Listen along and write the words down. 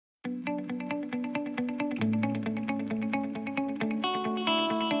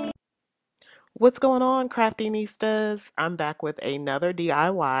What's going on, Craftinistas? I'm back with another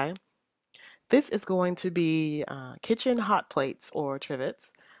DIY. This is going to be kitchen hot plates or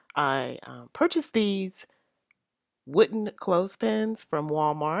trivets. I purchased these wooden clothespins from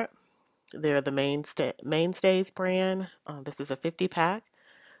Walmart. They're the Mainstays brand. This is a 50 pack.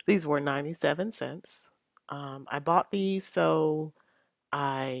 These were 97 cents. I bought these so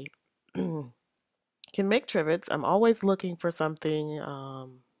I can make trivets. I'm always looking for something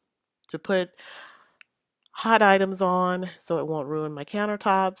to put hot items on so it won't ruin my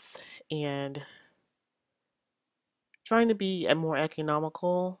countertops, and trying to be more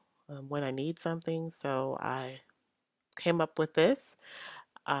economical when I need something. So I came up with this.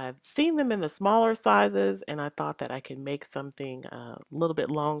 I've seen them in the smaller sizes, and I thought that I could make something a little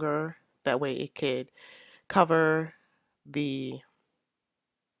bit longer. That way it could cover the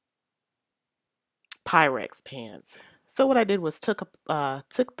pyrex pans. So what I did was took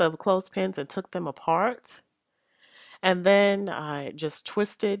the clothespins and took them apart. And then I just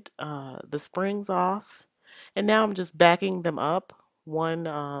twisted the springs off. And now I'm just backing them up one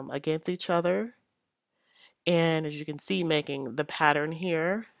against each other. And as you can see, making the pattern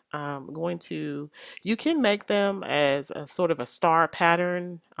here, I'm going to, you can make them as a sort of a star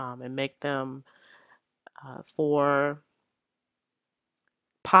pattern and make them for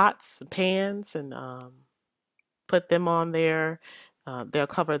pots, pans, and put them on there. They'll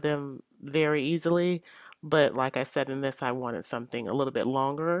cover them very easily. But like I said in this, I wanted something a little bit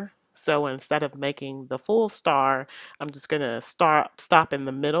longer. So instead of making the full star, I'm just going to stop in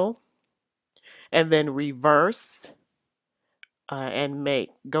the middle and then reverse and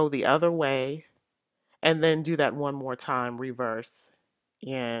go the other way, and then do that one more time, reverse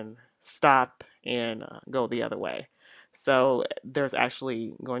and stop and go the other way. So there's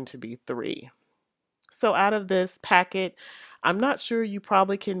actually going to be three. So out of this packet, I'm not sure, you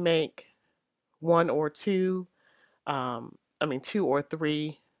probably can make one or two, two or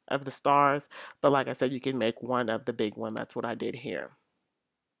three of the stars, but like I said, you can make one of the big one. That's what I did here.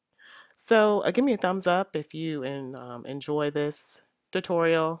 So give me a thumbs up if you enjoy this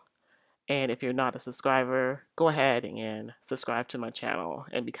tutorial, and if you're not a subscriber, go ahead and subscribe to my channel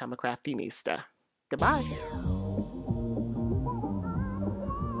and become a craftinista. Goodbye.